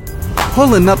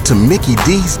Pulling up to Mickey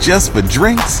D's just for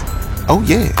drinks? Oh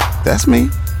yeah, that's me.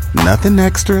 Nothing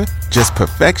extra, just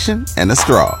perfection and a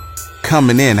straw.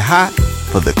 Coming in hot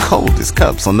for the coldest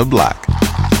cups on the block.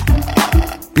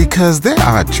 Because there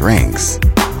are drinks.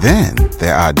 Then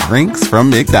there are drinks from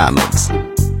McDonald's.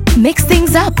 Mix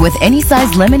things up with any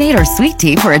size lemonade or sweet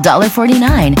tea for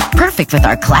 $1.49. Perfect with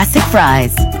our classic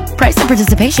fries. Price and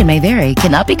participation may vary.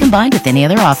 Cannot be combined with any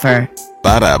other offer.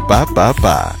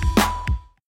 Ba-da-ba-ba-ba.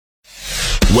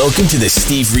 Welcome to the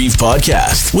Steve Reeve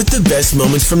Podcast with the best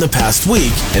moments from the past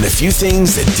week and a few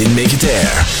things that didn't make it to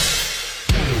air.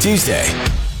 Tuesday.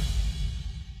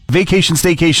 Vacation,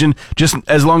 staycation, just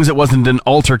as long as it wasn't an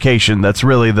altercation. That's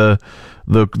really the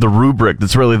rubric.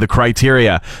 That's really the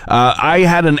criteria. I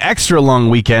had an extra long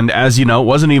weekend, as you know,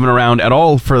 wasn't even around at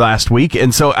all for last week,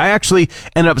 and so I actually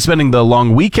ended up spending the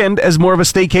long weekend as more of a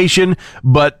staycation,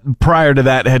 but prior to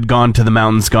that had gone to the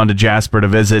mountains, gone to Jasper to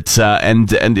visit,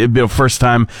 and it'd be the first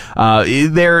time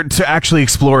there to actually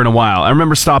explore in a while. I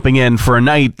remember stopping in for a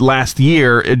night last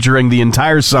year during the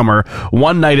entire summer,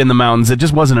 one night in the mountains. It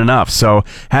just wasn't enough, so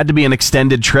had to be an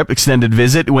extended trip, extended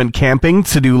visit. Went camping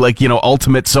to do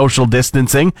ultimate social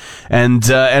distancing, and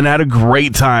had a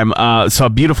great time. Saw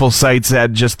beautiful sights,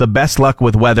 had just the best luck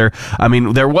with weather. I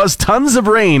mean, there was tons of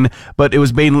rain, but it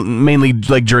was mainly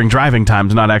during driving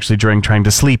times, not actually during trying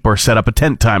to sleep or set up a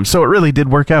tent time. So it really did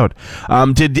work out.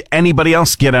 Did anybody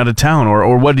else get out of town,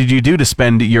 or what did you do to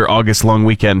spend your August long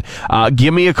weekend?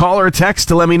 Give me a call or a text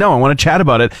to let me know. I want to chat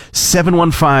about it.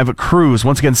 715-CRUISE.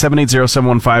 Once again,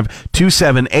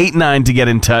 780-715-2789 to get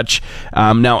in touch.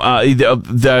 Now,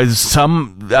 there's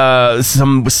some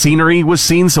scenery was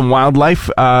seen, some wildlife,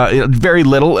 very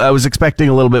little. I was expecting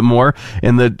a little bit more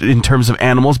in terms of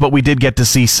animals, but we did get to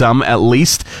see some at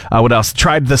least. What else?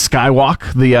 Tried the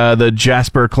skywalk, the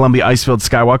Jasper Columbia Icefield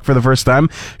Skywalk for the first time.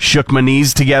 Shook my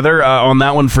knees together on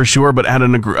that one for sure, but had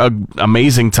an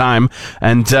amazing time.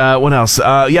 And what else?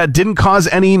 Didn't cause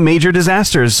any major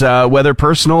disasters, whether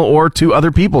personal or to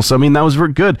other people. So I mean, that was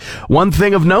very good. One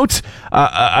thing of note,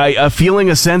 feeling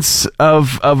a sense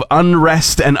of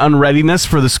unrest and unreadiness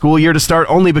for the school year to start,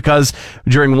 only because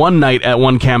during one night at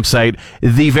one campsite,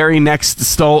 the very next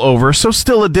stall over, so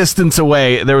still a distance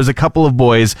away, there was a couple of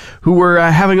boys who were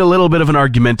having a little bit of an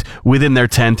argument within their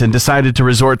tent and decided to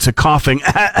resort to coughing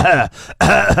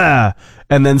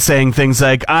and then saying things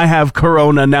like, I have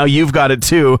corona, now you've got it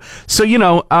too. So,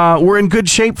 we're in good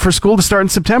shape for school to start in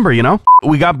September,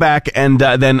 We got back, and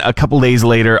then a couple days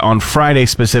later, on Friday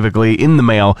specifically, in the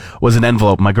mail was an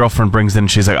envelope. My girlfriend brings in,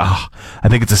 and she's like, I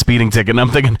think it's a speeding ticket. And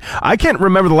I'm thinking, I can't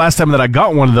remember the last time that I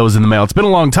got one of those in the mail. It's been a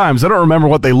long time, so I don't remember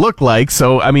what they look like.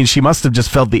 So, I mean, she must have just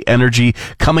felt the energy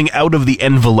coming out of the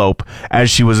envelope as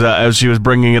she was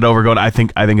bringing it over, going, I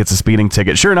think it's a speeding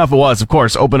ticket. Sure enough, it was, of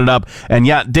course. Open it up, and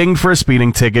dinged for a speeding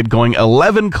ticket going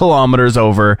 11 kilometers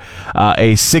over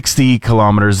a 60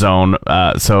 kilometer zone.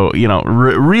 So,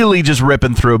 really just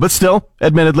ripping through, but still,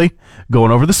 admittedly,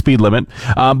 going over the speed limit.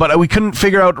 But we couldn't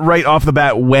figure out right off the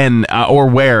bat when or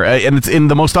where. And it's in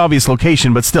the most obvious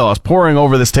location, but still, I was poring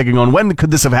over this ticket going, when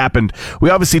could this have happened? We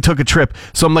obviously took a trip.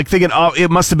 So I'm thinking, it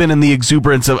must have been in the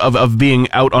exuberance of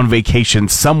being out on vacation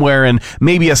somewhere in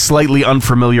maybe a slightly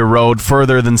unfamiliar road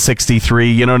further than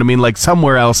 63. You know what I mean? Like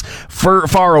somewhere else,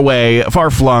 far away, far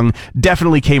flung.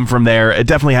 Definitely came from there. It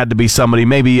definitely had to be somebody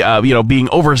maybe, being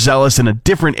overzealous in a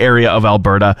different area of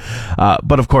Alberta.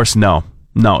 But of course, no.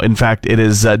 No, in fact, it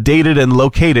is dated and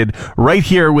located right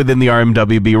here within the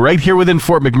RMWB, right here within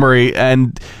Fort McMurray,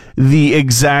 and the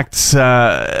exact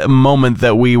moment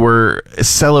that we were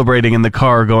celebrating in the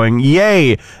car going,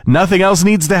 yay, nothing else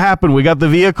needs to happen. We got the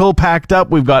vehicle packed up,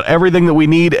 we've got everything that we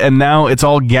need, and now it's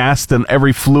all gassed and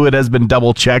every fluid has been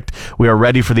double checked. We are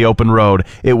ready for the open road.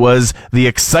 It was the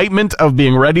excitement of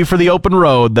being ready for the open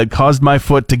road that caused my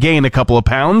foot to gain a couple of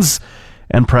pounds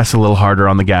and press a little harder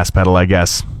on the gas pedal, I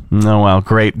guess. Oh, well,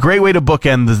 great way to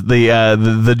bookend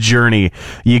the journey.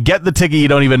 You get the ticket you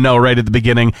don't even know right at the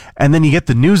beginning, and then you get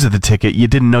the news of the ticket you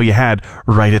didn't know you had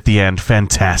right at the end.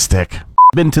 Fantastic.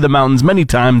 Been to the mountains many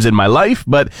times in my life,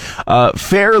 but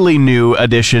fairly new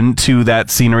addition to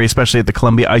that scenery, especially at the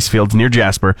Columbia Icefields near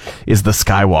Jasper, is the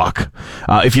Skywalk.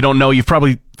 If you don't know, you've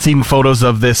probably seen photos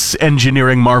of this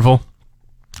engineering marvel.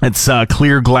 It's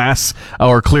clear glass,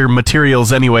 or clear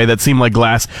materials anyway, that seem like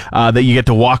glass, that you get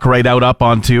to walk right out up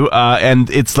onto,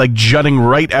 and it's like jutting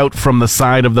right out from the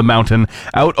side of the mountain,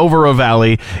 out over a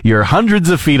valley. You're hundreds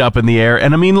of feet up in the air,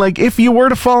 and I mean, like, if you were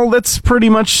to fall, that's pretty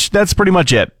much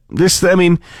it.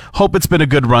 Hope it's been a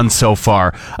good run so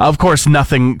far. Of course,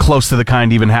 nothing close to the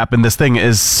kind even happened. This thing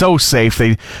is so safe.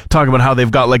 They talk about how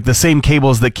they've got like the same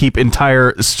cables that keep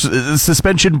entire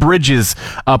suspension bridges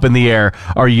up in the air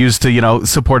are used to,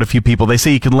 support a few people. They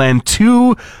say you can land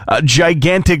 2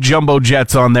 gigantic jumbo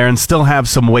jets on there and still have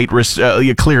some weight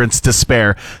clearance to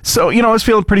spare. So, I was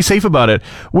feeling pretty safe about it,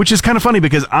 which is kind of funny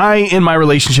because I, in my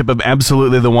relationship, am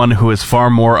absolutely the one who is far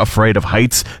more afraid of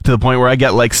heights, to the point where I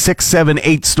get like 6, 7,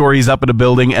 8 stories up in a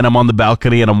building and I'm on the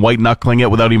balcony and I'm white knuckling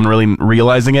it without even really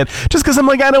realizing it, just because I'm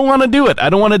like, I don't want to do it. I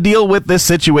don't want to deal with this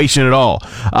situation at all.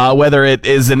 Whether it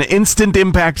is an instant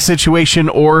impact situation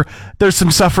or there's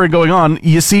some suffering going on,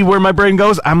 you see where my brain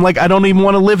goes? I'm like, I don't even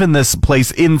want to live in this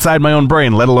place inside my own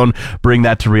brain, let alone bring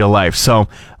that to real life. So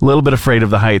a little bit afraid of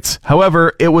the heights.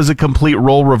 However, it was a complete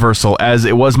role reversal, as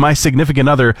it was my significant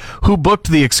other who booked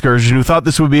the excursion, who thought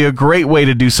this would be a great way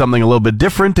to do something a little bit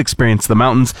different, experience the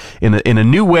mountains in a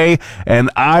new way, and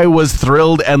I was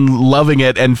thrilled and loving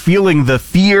it and feeling the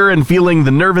fear and feeling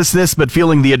the nervousness, but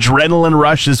feeling the adrenaline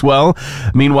rush as well.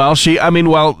 Meanwhile, she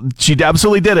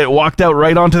absolutely did it. Walked out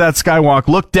right onto that skywalk,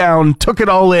 looked down, took it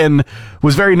all in,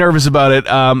 was very nervous about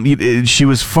it. She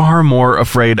was far more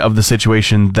afraid of the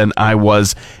situation than I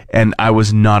was, and I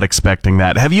was not expecting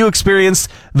that. Have you experienced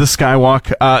the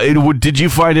skywalk? Did you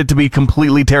find it to be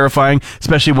completely terrifying,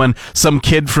 especially when some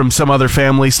kid from some other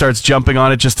family starts jumping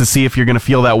on it just to see if you're going to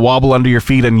feel that wobble under your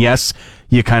feet? And yes,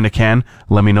 you kind of can.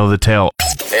 Let me know the tale.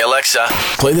 Hey Alexa,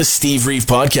 play the Steve Reeve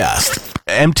Podcast.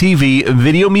 MTV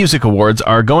Video Music Awards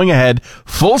are going ahead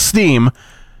full steam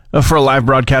for a live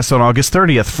broadcast on August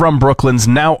 30th from Brooklyn's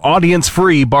now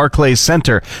audience-free Barclays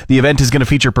Center. The event is going to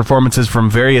feature performances from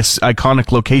various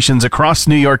iconic locations across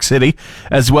New York City,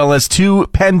 as well as 2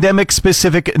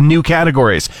 pandemic-specific new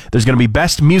categories. There's going to be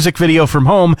Best Music Video from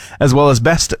Home, as well as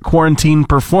Best Quarantine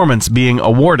Performance being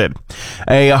awarded.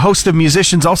 A host of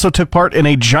musicians also took part in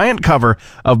a giant cover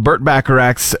of Burt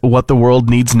Bacharach's What the World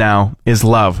Needs Now Is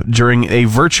Love during a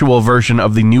virtual version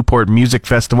of the Newport Music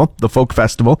Festival, the Folk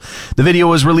Festival. The video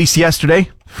was released yesterday,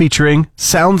 featuring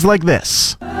sounds like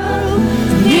this.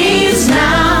 Needs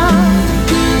now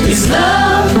is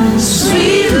love,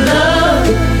 sweet love.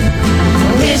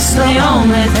 It's the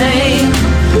only thing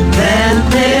that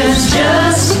there's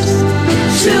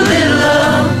just too little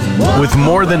of. With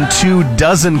more than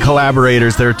 24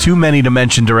 collaborators, there are too many to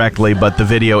mention directly, but the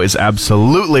video is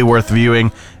absolutely worth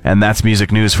viewing, and that's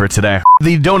music news for today.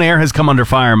 The donair has come under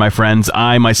fire, my friends.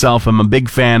 I, myself, am a big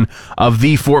fan of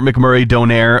the Fort McMurray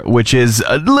donair, which is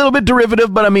a little bit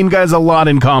derivative, but guys, a lot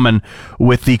in common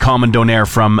with the common donair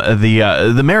from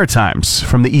the Maritimes,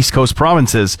 from the East Coast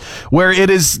provinces, where it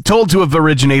is told to have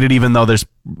originated, even though there's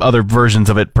other versions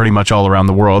of it pretty much all around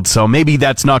the world. So maybe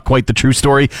that's not quite the true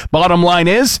story. Bottom line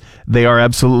is, they are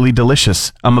absolutely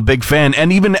delicious. I'm a big fan.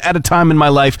 And even at a time in my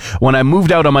life when I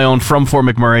moved out on my own from Fort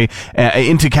McMurray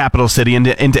into Capital City,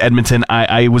 into Edmonton,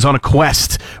 I was on a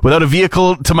quest without a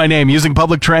vehicle to my name, using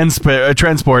public transport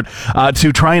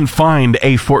to try and find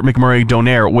a Fort McMurray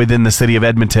donair within the city of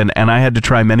Edmonton. And I had to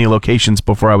try many locations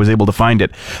before I was able to find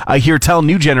it. I hear tell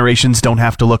new generations don't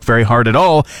have to look very hard at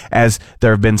all, as there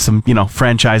have been some,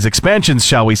 franchise expansions,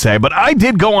 shall we say. But I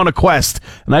did go on a quest,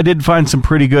 and I did find some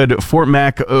pretty good Fort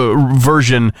Mac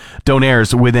version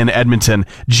donairs within Edmonton.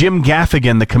 Jim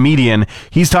Gaffigan, the comedian,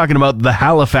 he's talking about the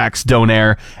Halifax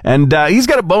donair, and he's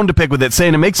got a bone to pick with it,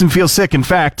 saying it makes him feel sick. In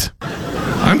fact,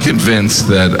 I'm convinced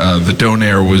that the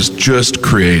donair was just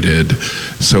created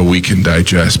so we can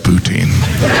digest poutine.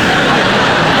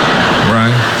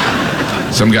 Right?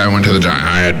 Some guy went to the doctor.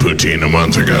 I had poutine a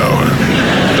month ago.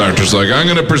 And the doctor's like, I'm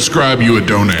going to prescribe you a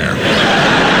donair.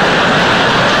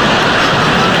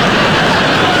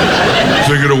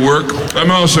 Think it'll work?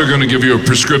 I'm also going to give you a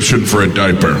prescription for a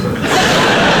diaper.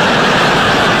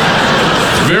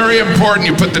 It's very important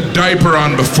you put the diaper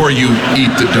on before you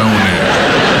eat the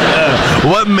donair.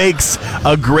 What makes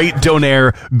a great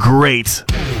donair great?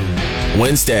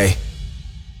 Wednesday.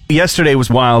 Yesterday was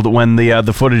wild when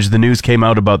the footage, the news came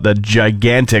out about the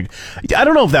gigantic, I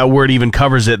don't know if that word even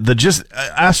covers it, the just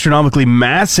astronomically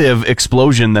massive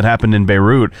explosion that happened in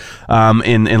Beirut,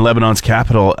 in Lebanon's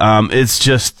capital. It's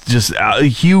just a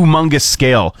humongous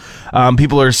scale.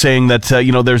 People are saying that,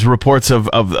 there's reports of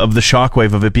the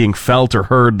shockwave of it being felt or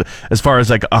heard as far as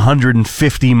like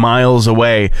 150 miles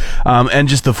away. And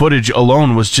just the footage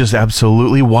alone was just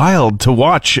absolutely wild to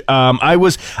watch. I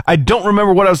don't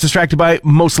remember what I was distracted by,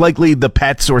 most likely the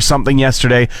pets or something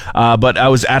yesterday, but I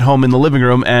was at home in the living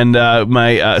room, and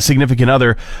my significant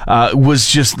other was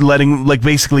just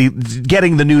basically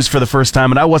getting the news for the first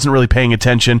time, and I wasn't really paying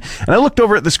attention. And I looked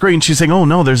over at the screen. She's saying, "Oh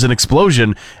no, there's an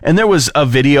explosion," and there was a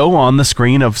video on the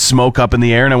screen of smoke up in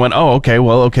the air, and I went, "Oh,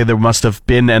 okay, there must have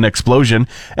been an explosion."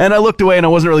 And I looked away, and I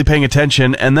wasn't really paying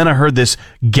attention, and then I heard this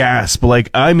gasp,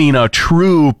 a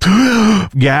true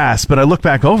gasp, and I looked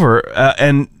back over,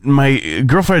 and my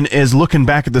girlfriend is looking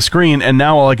back at the screen, and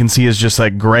now all I can see is just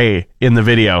gray in the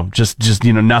video, just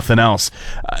nothing else.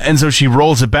 And so she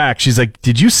rolls it back. She's like,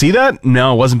 "Did you see that?"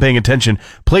 No, I wasn't paying attention.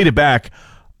 Played it back.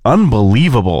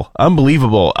 Unbelievable.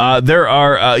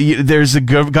 There's a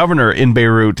governor in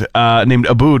Beirut named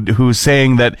Aboud who's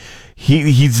saying that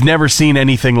he's never seen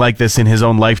anything like this in his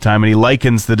own lifetime, and he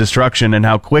likens the destruction and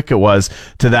how quick it was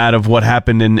to that of what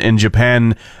happened in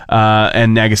Japan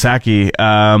and Nagasaki.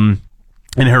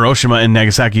 In Hiroshima and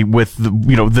Nagasaki with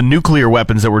the nuclear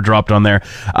weapons that were dropped on there.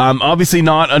 Obviously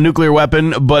not a nuclear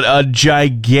weapon, but a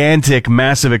gigantic,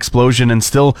 massive explosion, and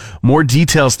still more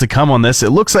details to come on this.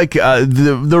 It looks like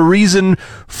the reason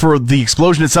for the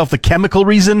explosion itself, the chemical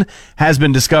reason, has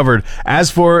been discovered. As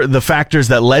for the factors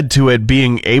that led to it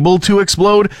being able to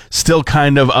explode, still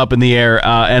kind of up in the air,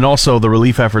 and also the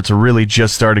relief efforts are really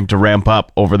just starting to ramp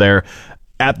up over there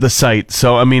at the site.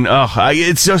 So,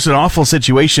 it's just an awful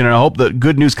situation, and I hope that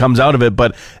good news comes out of it,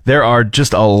 but there are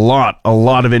just a lot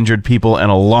of injured people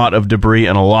and a lot of debris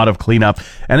and a lot of cleanup,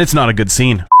 and it's not a good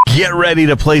scene. Get ready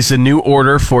to place a new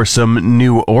order for some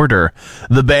New Order.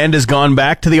 The band has gone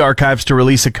back to the archives to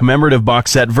release a commemorative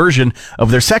box set version of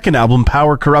their second album,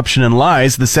 Power, Corruption, and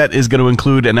Lies. The set is going to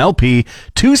include an LP,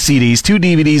 2 CDs, 2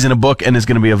 DVDs, and a book, and is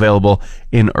going to be available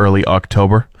in early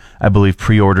October. I believe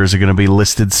pre-orders are going to be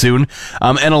listed soon.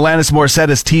 And Alanis Morissette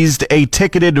has teased a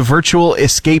ticketed virtual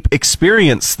escape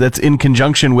experience that's in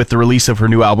conjunction with the release of her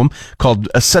new album called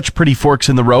Such Pretty Forks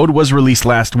in the Road, was released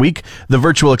last week. The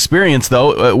virtual experience,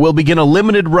 though, will begin a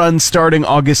limited run starting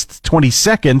August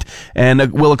 22nd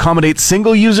and will accommodate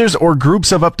single users or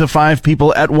groups of up to 5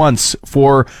 people at once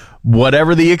for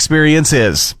whatever the experience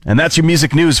is. And that's your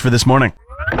music news for this morning.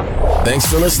 Thanks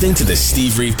for listening to the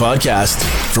Steve Reeve Podcast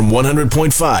from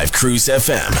 100.5 Cruise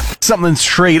FM. Something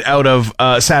straight out of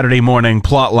Saturday morning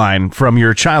plotline from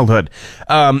your childhood.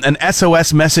 An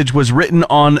SOS message was written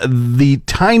on the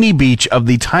tiny beach of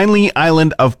the tiny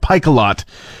island of Picolot,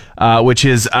 which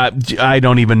is, I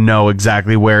don't even know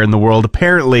exactly where in the world.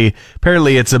 Apparently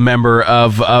it's a member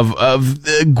of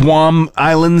Guam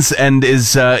Islands and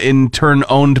is in turn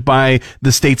owned by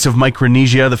the states of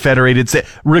Micronesia, the Federated States.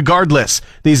 Regardless,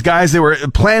 these guys, they were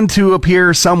planned to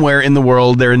appear somewhere in the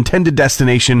world. Their intended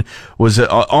destination was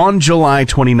on July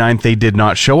 29th. They did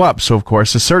not show up. So, of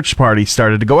course, a search party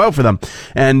started to go out for them.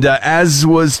 And as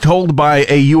was told by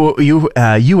a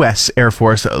U.S. Air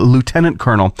Force lieutenant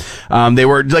colonel, they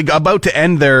were about to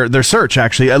end their search,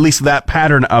 actually, at least that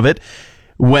pattern of it,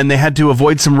 when they had to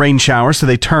avoid some rain showers. So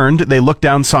they turned, they looked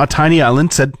down, saw a tiny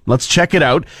island, said, let's check it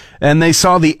out. And they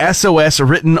saw the SOS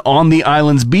written on the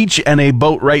island's beach and a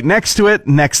boat right next to it.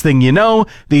 Next thing you know,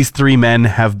 these 3 men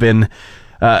have been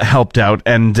helped out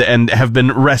and have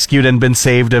been rescued and been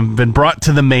saved and been brought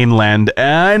to the mainland.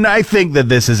 And I think that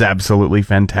this is absolutely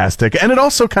fantastic. And it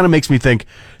also kind of makes me think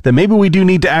that maybe we do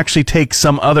need to actually take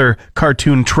some other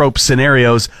cartoon trope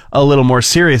scenarios a little more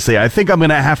seriously. I think I'm going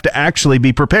to have to actually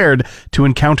be prepared to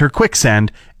encounter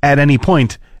quicksand at any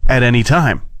point, at any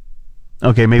time.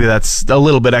 Okay, maybe that's a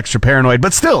little bit extra paranoid,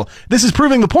 but still, this is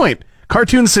proving the point.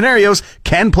 Cartoon scenarios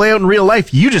can play out in real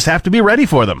life. You just have to be ready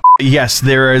for them. Yes,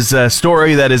 there is a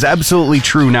story that is absolutely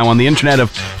true now on the internet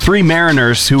of 3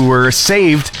 mariners who were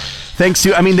saved thanks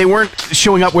to, they weren't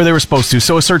showing up where they were supposed to,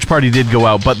 so a search party did go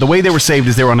out, but the way they were saved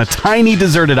is they were on a tiny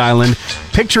deserted island.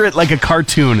 Picture it like a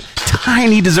cartoon.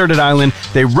 Tiny deserted island.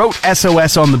 They wrote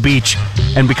SOS on the beach,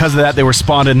 and because of that, they were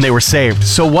spotted and they were saved.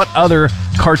 So what other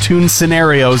cartoon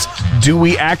scenarios do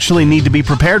we actually need to be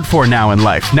prepared for now in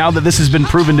life? Now that this has been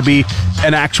proven to be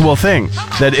an actual thing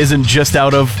that isn't just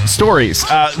out of stories.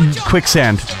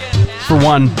 Quicksand. For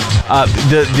one,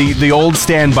 the old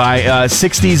standby,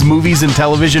 60s movies and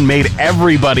television made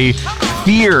everybody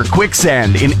fear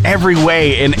quicksand in every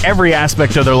way, in every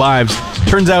aspect of their lives.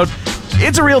 Turns out,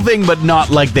 it's a real thing, but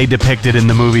not like they depicted in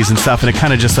the movies and stuff, and it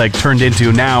kind of just turned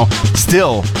into now,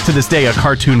 still, to this day, a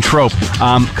cartoon trope.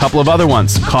 Couple of other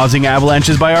ones. Causing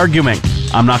avalanches by arguing.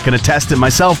 I'm not going to test it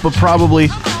myself, but probably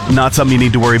not something you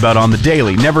need to worry about on the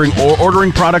daily. Never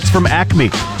ordering products from Acme.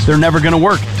 They're never going to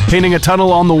work. Painting a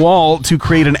tunnel on the wall to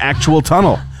create an actual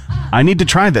tunnel. I need to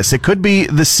try this. It could be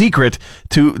the secret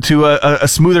to a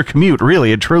smoother commute,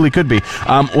 really. It truly could be.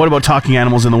 What about talking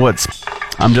animals in the woods?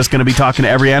 I'm just going to be talking to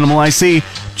every animal I see,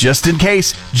 just in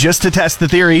case, just to test the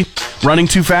theory. Running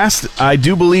too fast, I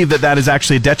do believe that is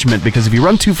actually a detriment, because if you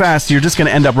run too fast, you're just going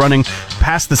to end up running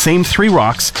past the same 3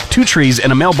 rocks, 2 trees,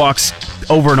 and a mailbox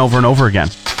over and over and over again,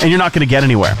 and you're not going to get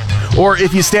anywhere. Or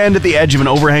if you stand at the edge of an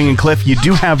overhanging cliff, you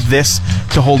do have this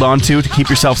to hold on to keep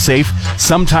yourself safe.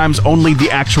 Sometimes only the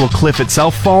actual cliff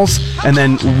itself falls, and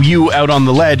then you out on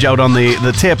the ledge, out on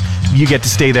the tip, you get to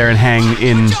stay there and hang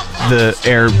in the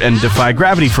air and defy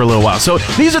gravity for a little while. So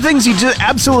these are things you just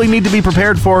absolutely need to be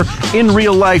prepared for in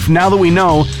real life, now that we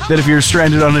know that if you're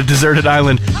stranded on a deserted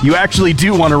island, you actually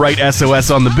do want to write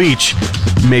SOS on the beach.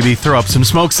 Maybe throw up some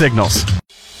smoke signals.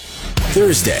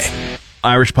 Thursday.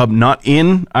 Irish pub not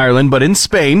in Ireland, but in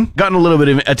Spain, gotten a little bit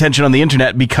of attention on the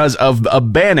internet because of a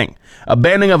banning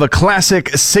of a classic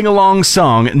sing-along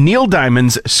song, Neil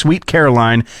Diamond's Sweet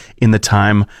Caroline, in the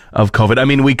time of COVID. I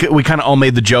mean, we kind of all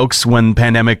made the jokes when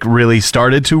pandemic really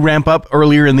started to ramp up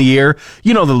earlier in the year.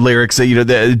 You know the lyrics,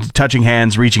 the touching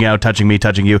hands, reaching out, touching me,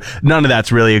 touching you. None of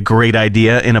that's really a great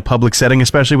idea in a public setting,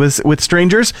 especially with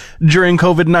strangers during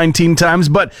COVID-19 times.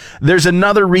 But there's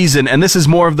another reason, and this is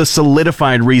more of the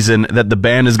solidified reason that the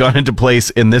ban has gone into place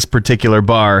in this particular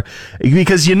bar.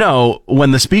 Because,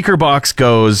 when the speaker box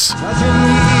goes...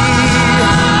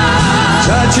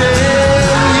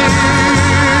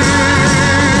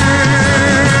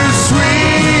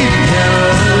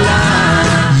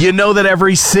 You know that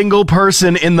every single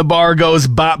person in the bar goes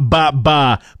ba ba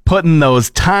ba, putting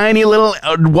those tiny little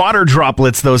water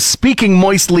droplets, those speaking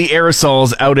moistly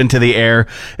aerosols out into the air.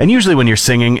 And usually when you're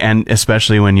singing, and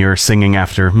especially when you're singing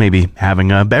after maybe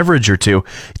having a beverage or two, you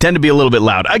tend to be a little bit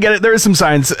loud. I get it. There is some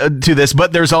science to this,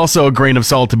 but there's also a grain of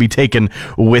salt to be taken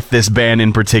with this ban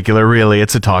in particular. Really,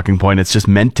 it's a talking point. It's just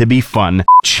meant to be fun.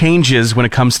 Changes when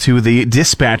it comes to the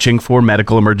dispatching for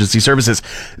medical emergency services.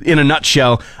 In a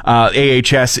nutshell,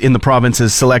 AHS in the province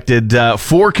has selected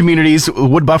 4 communities,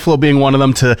 Wood Buffalo being one of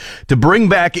them, to bring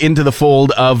back into the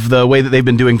fold of the way that they've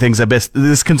been doing things.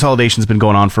 This consolidation's been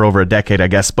going on for over a decade, I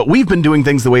guess, but we've been doing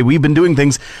things the way we've been doing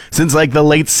things since like the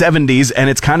late 70s, and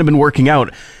it's kind of been working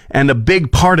out. And a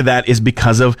big part of that is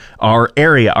because of our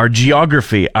area, our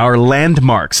geography, our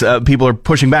landmarks. People are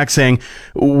pushing back saying,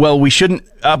 well, we shouldn't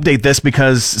update this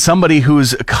because somebody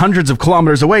who's hundreds of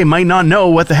kilometers away might not know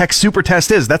what the heck super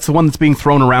test is. That's the one that's being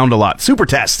thrown around a lot. Super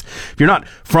test. If you're not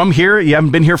from here, you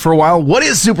haven't been here for a while, what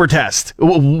is super test?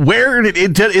 Where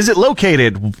is it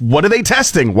located? What are they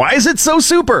testing? Why is it so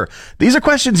super? These are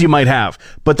questions you might have,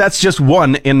 but that's just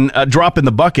one in a drop in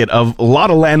the bucket of a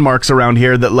lot of landmarks around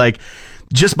here that,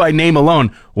 just by name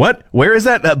alone, what? Where is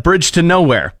that? Bridge to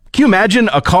nowhere. Can you imagine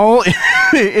a call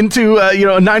into a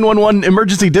 911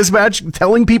 emergency dispatch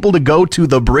telling people to go to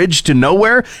the bridge to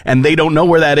nowhere and they don't know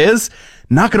where that is?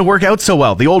 Not going to work out so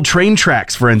well. The old train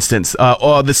tracks, for instance,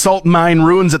 the salt mine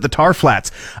ruins at the tar flats,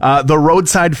 the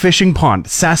roadside fishing pond,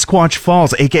 Sasquatch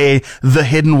Falls, aka the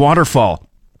hidden waterfall,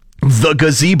 the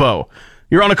gazebo.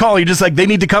 You're on a call. You're just like, they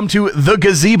need to come to the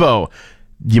gazebo.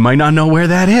 You might not know where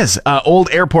that is.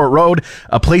 Old Airport Road,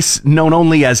 a place known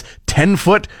only as 10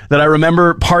 Foot that I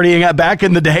remember partying at back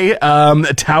in the day.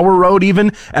 Tower Road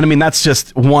even. And I mean, that's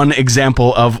just one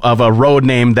example of a road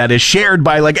name that is shared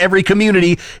by every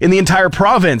community in the entire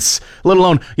province, let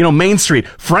alone, Main Street.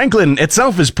 Franklin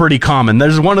itself is pretty common.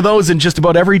 There's one of those in just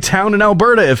about every town in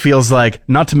Alberta, it feels like,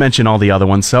 not to mention all the other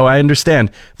ones. So I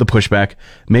understand the pushback.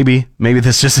 Maybe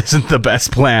this just isn't the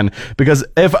best plan, because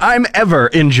if I'm ever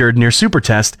injured near Super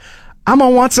Test, I'm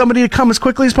gonna want somebody to come as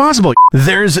quickly as possible.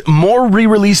 There's more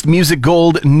re-released music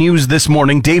gold news this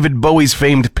morning. David Bowie's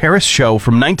famed Paris show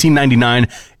from 1999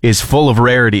 is full of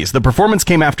rarities. The performance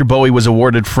came after Bowie was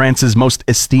awarded France's most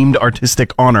esteemed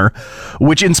artistic honor,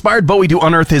 which inspired Bowie to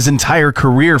unearth his entire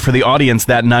career for the audience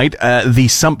that night. The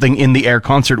Something in the Air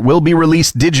concert will be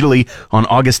released digitally on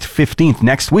August 15th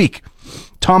next week.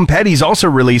 Tom Petty's also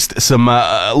released some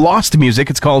lost music.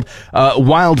 It's called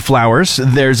Wildflowers.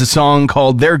 There's a song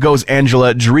called There Goes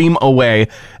Angela, Dream Away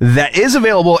that is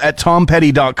available at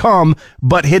tompetty.com,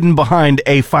 but hidden behind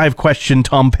a 5-question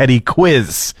Tom Petty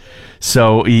quiz.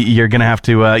 So you're going to have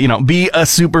to, be a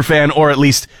super fan, or at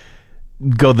least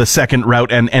go the second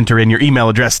route and enter in your email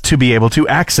address to be able to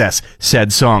access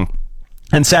said song.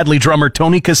 And sadly, drummer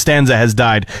Tony Costanza has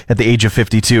died at the age of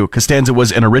 52. Costanza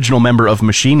was an original member of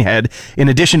Machine Head. In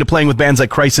addition to playing with bands like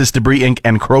Crisis, Debris Inc.,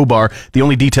 and Crowbar, the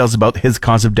only details about his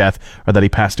cause of death are that he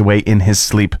passed away in his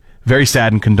sleep. Very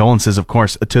sad, and condolences, of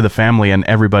course, to the family and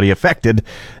everybody affected.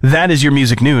 That is your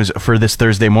music news for this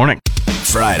Thursday morning.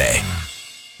 Friday.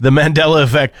 The Mandela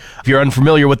effect, if you're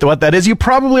unfamiliar with what that is, you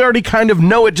probably already kind of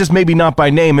know it, just maybe not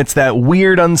by name. It's that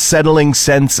weird, unsettling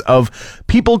sense of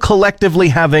people collectively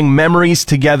having memories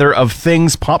together of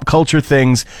things, pop culture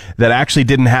things, that actually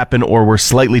didn't happen or were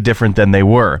slightly different than they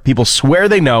were. People swear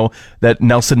they know that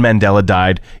Nelson Mandela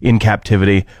died in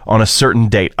captivity on a certain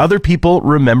date. Other people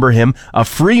remember him a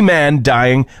free man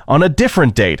dying on a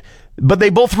different date, but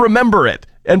they both remember it.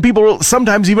 And people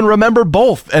sometimes even remember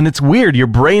both. And it's weird. Your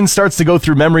brain starts to go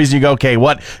through memories and you go, okay,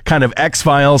 what kind of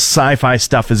X-Files sci-fi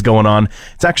stuff is going on?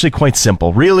 It's actually quite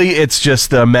simple. Really, it's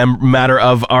just a matter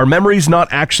of our memories not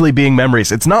actually being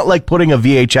memories. It's not like putting a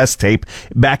VHS tape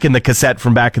back in the cassette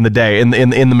from back in the day in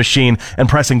the machine and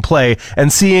pressing play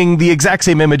and seeing the exact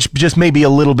same image, just maybe a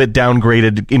little bit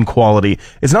downgraded in quality.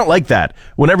 It's not like that.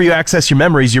 Whenever you access your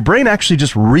memories, your brain actually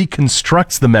just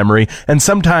reconstructs the memory, and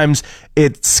sometimes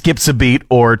it skips a beat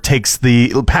or takes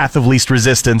the path of least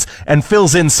resistance and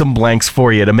fills in some blanks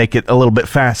for you to make it a little bit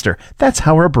faster. That's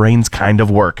how our brains kind of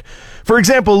work. For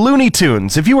example, Looney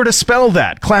Tunes. If you were to spell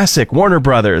that, classic, Warner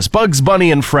Brothers, Bugs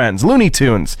Bunny and Friends, Looney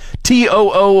Tunes,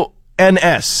 Toons.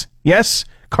 Yes?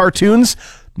 Cartoons?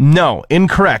 No,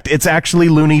 incorrect. It's actually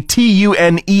Looney,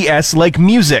 Tunes, like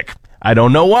music. I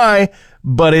don't know why,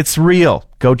 but it's real.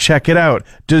 Go check it out.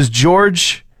 Does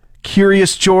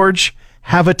Curious George,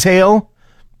 have a tail?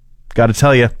 Gotta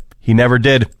tell you, he never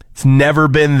did. It's never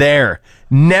been there.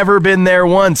 Never been there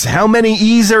once. How many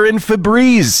E's are in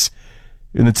Febreze?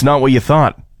 And it's not what you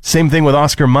thought. Same thing with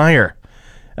Oscar Mayer.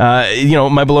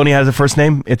 My baloney has a first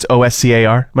name. It's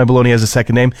Oscar. My baloney has a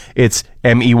second name. It's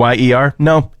Meyer.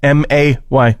 No,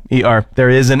 Mayer. There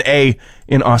is an A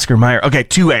in Oscar Mayer. Okay,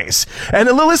 2 A's. And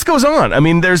the list goes on. I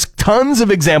mean, there's tons of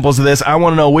examples of this. I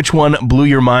want to know which one blew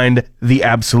your mind the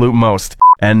absolute most.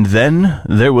 And then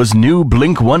there was new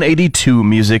Blink-182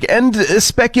 music and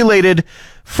speculated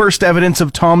first evidence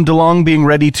of Tom DeLonge being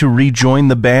ready to rejoin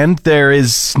the band. There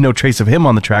is no trace of him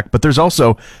on the track, but there's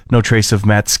also no trace of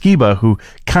Matt Skiba, who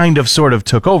kind of sort of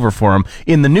took over for him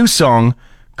in the new song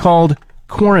called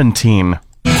Quarantine.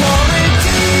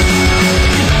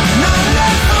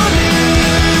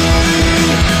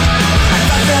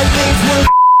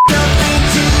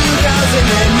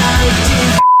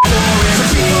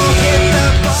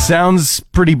 Sounds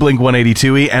pretty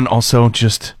Blink-182-y and also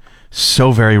just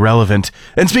so very relevant.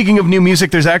 And speaking of new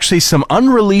music, there's actually some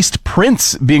unreleased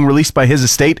prints being released by his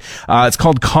estate. It's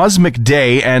called Cosmic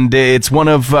Day, and it's one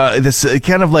of this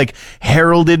kind of like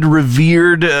heralded,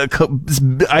 revered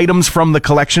items from the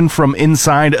collection from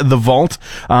inside the vault.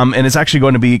 And it's actually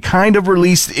going to be kind of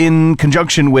released in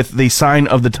conjunction with the Sign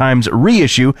of the Times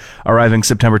reissue arriving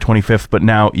September 25th. But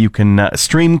now you can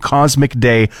stream Cosmic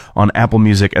Day on Apple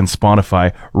Music and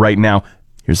Spotify right now.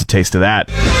 Here's a taste of that.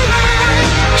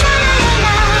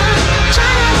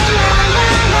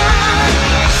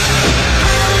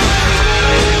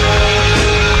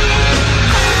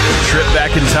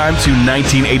 Back in time to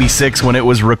 1986 when it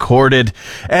was recorded.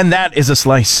 And that is a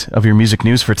slice of your music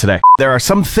news for today. There are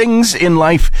some things in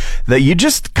life that you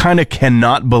just kind of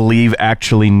cannot believe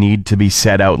actually need to be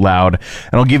said out loud.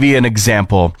 And I'll give you an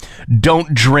example.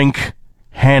 Don't drink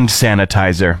hand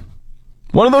sanitizer.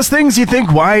 One of those things you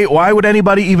think, why would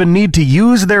anybody even need to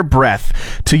use their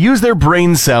breath, to use their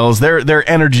brain cells, their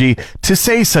energy, to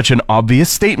say such an obvious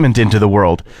statement into the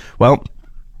world? Well,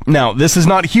 now, this is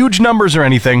not huge numbers or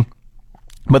anything,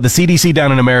 but the CDC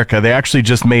down in America, they actually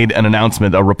just made an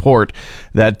announcement, a report,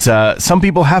 that some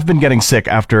people have been getting sick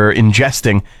after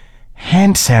ingesting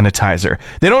hand sanitizer.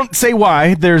 They don't say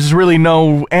why. There's really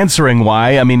no answering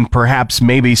why. I mean, perhaps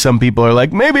maybe some people are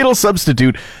like, maybe it'll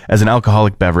substitute as an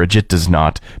alcoholic beverage. It does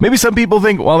not. Maybe some people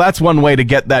think, well, that's one way to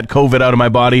get that COVID out of my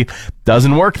body.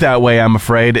 Doesn't work that way, I'm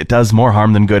afraid. It does more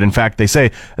harm than good. In fact, they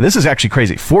say, this is actually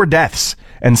crazy, 4 deaths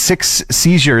and 6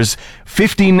 seizures,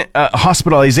 15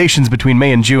 hospitalizations between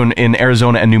May and June in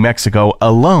Arizona and New Mexico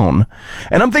alone.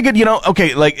 And I'm thinking,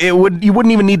 okay, like you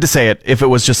wouldn't even need to say it if it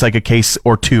was just like a case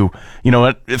or 2.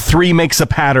 3 makes a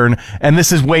pattern, and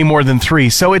this is way more than 3.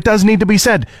 So it does need to be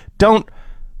said. Don't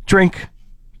drink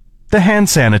the hand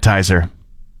sanitizer.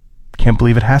 Can't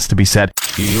believe it has to be said.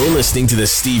 You're listening to the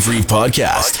Steve Reeve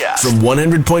Podcast from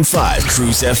 100.5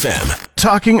 Cruise FM.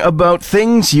 Talking about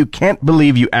things you can't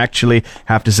believe you actually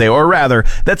have to say, or rather,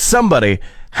 that somebody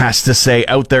has to say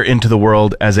out there into the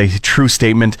world as a true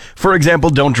statement. For example,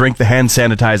 don't drink the hand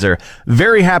sanitizer.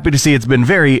 Very happy to see it's been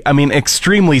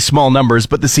extremely small numbers,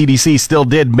 but the CDC still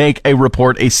did make a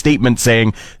report, a statement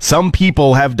saying some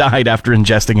people have died after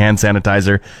ingesting hand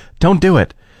sanitizer. Don't do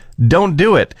it. don't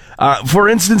do it. For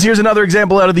instance, here's another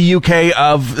example out of the UK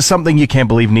of something you can't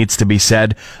believe needs to be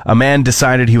said. A man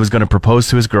decided he was going to propose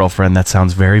to his girlfriend. That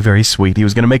sounds very, very sweet. He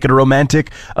was going to make it a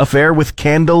romantic affair with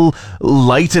candle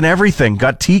light and everything.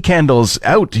 Got tea candles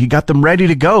out. He got them ready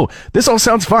to go. This all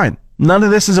sounds fine. None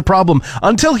of this is a problem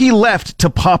until he left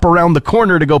to pop around the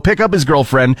corner to go pick up his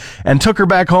girlfriend and took her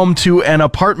back home to an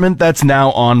apartment that's now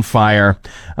on fire,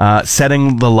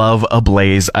 setting the love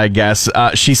ablaze, I guess.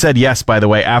 She said yes, by the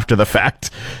way, after the fact.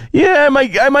 Yeah,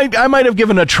 I might have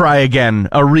given a try again,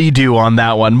 a redo on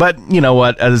that one. But you know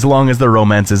what? As long as the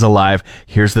romance is alive,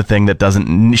 here's the thing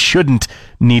that shouldn't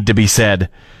need to be said.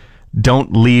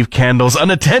 Don't leave candles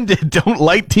unattended. Don't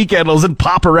light tea candles and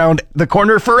pop around the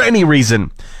corner for any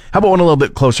reason. How about one a little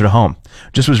bit closer to home?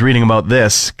 Just was reading about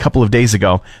this a couple of days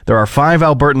ago. There are 5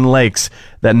 Albertan lakes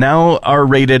that now are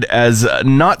rated as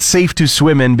not safe to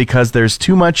swim in because there's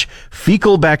too much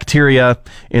fecal bacteria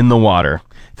in the water.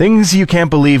 Things you can't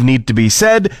believe need to be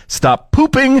said. Stop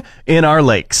pooping in our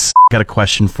lakes. Got a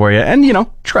question for you, and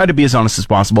try to be as honest as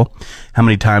possible. How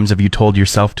many times have you told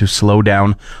yourself to slow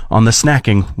down on the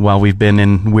snacking while we've been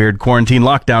in weird quarantine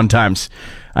lockdown times?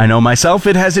 I know myself,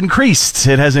 it has increased.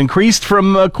 It has increased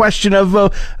from a question of, a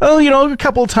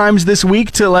couple times this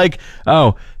week to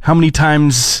how many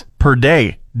times per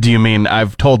day do you mean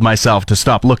I've told myself to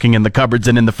stop looking in the cupboards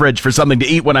and in the fridge for something to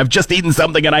eat when I've just eaten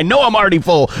something and I know I'm already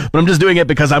full, but I'm just doing it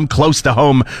because I'm close to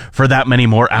home for that many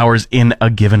more hours in a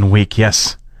given week?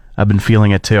 Yes, I've been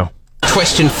feeling it too.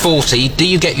 Question 40, do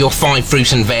you get your 5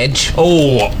 fruit and veg?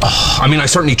 I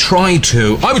certainly try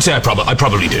to. I would say I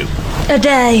probably do. A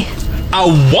day. A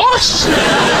what?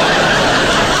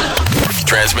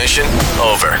 Transmission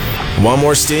over. Want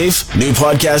more Steve? New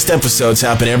podcast episodes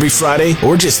happen every Friday,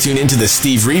 or just tune into the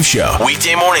Steve Reeve Show.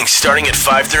 Weekday mornings starting at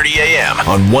 5:30 a.m.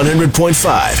 on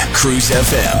 100.5 Cruise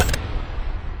FM.